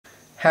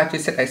How to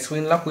set a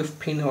screen lock with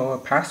PIN or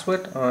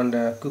password on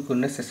the Google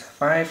Nexus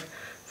 5.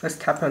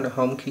 First tap on the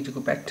home key to go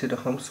back to the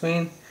home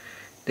screen.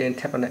 Then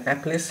tap on the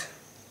app list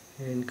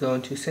and go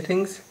into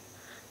settings.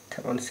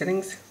 Tap on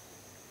settings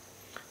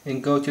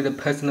and go to the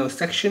personal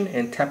section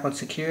and tap on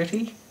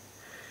security.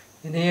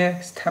 In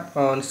here tap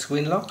on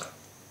screen lock,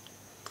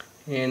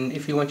 and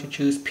if you want to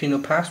choose PIN or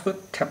password,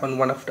 tap on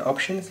one of the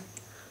options.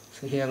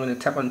 So here I'm going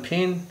to tap on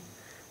PIN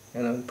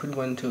and I'll put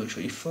 1, 2,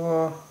 3,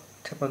 4,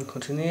 tap on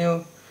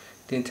continue,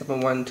 then tap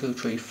on 1, 2,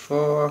 3,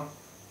 4,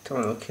 tap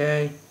on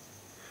OK,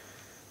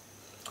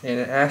 and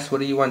it asks what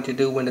do you want to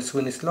do when the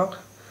screen is locked.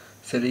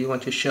 So do you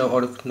want to show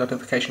all the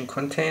notification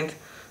content,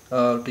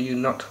 or do you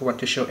not want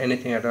to show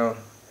anything at all?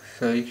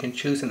 So you can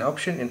choose an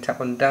option and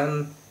tap on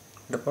done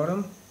at the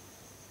bottom.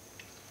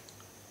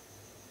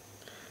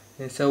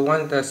 And so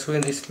once the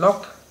screen is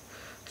locked,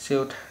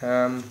 so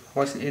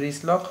once it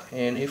is locked,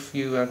 and if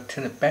you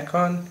turn it back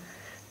on,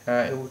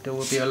 there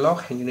will be a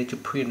lock and you need to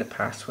put in the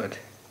password.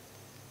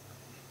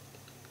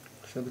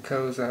 So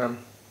because I'm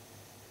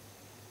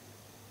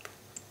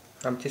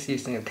just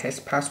using a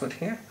test password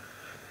here,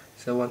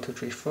 so 1, 2,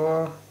 3,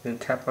 4, then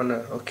tap on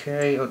the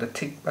OK or the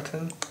tick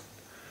button,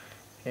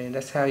 and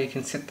that's how you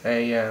can set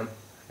a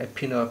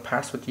PIN or a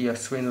password to your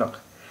screen lock.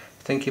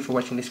 Thank you for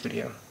watching this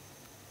video.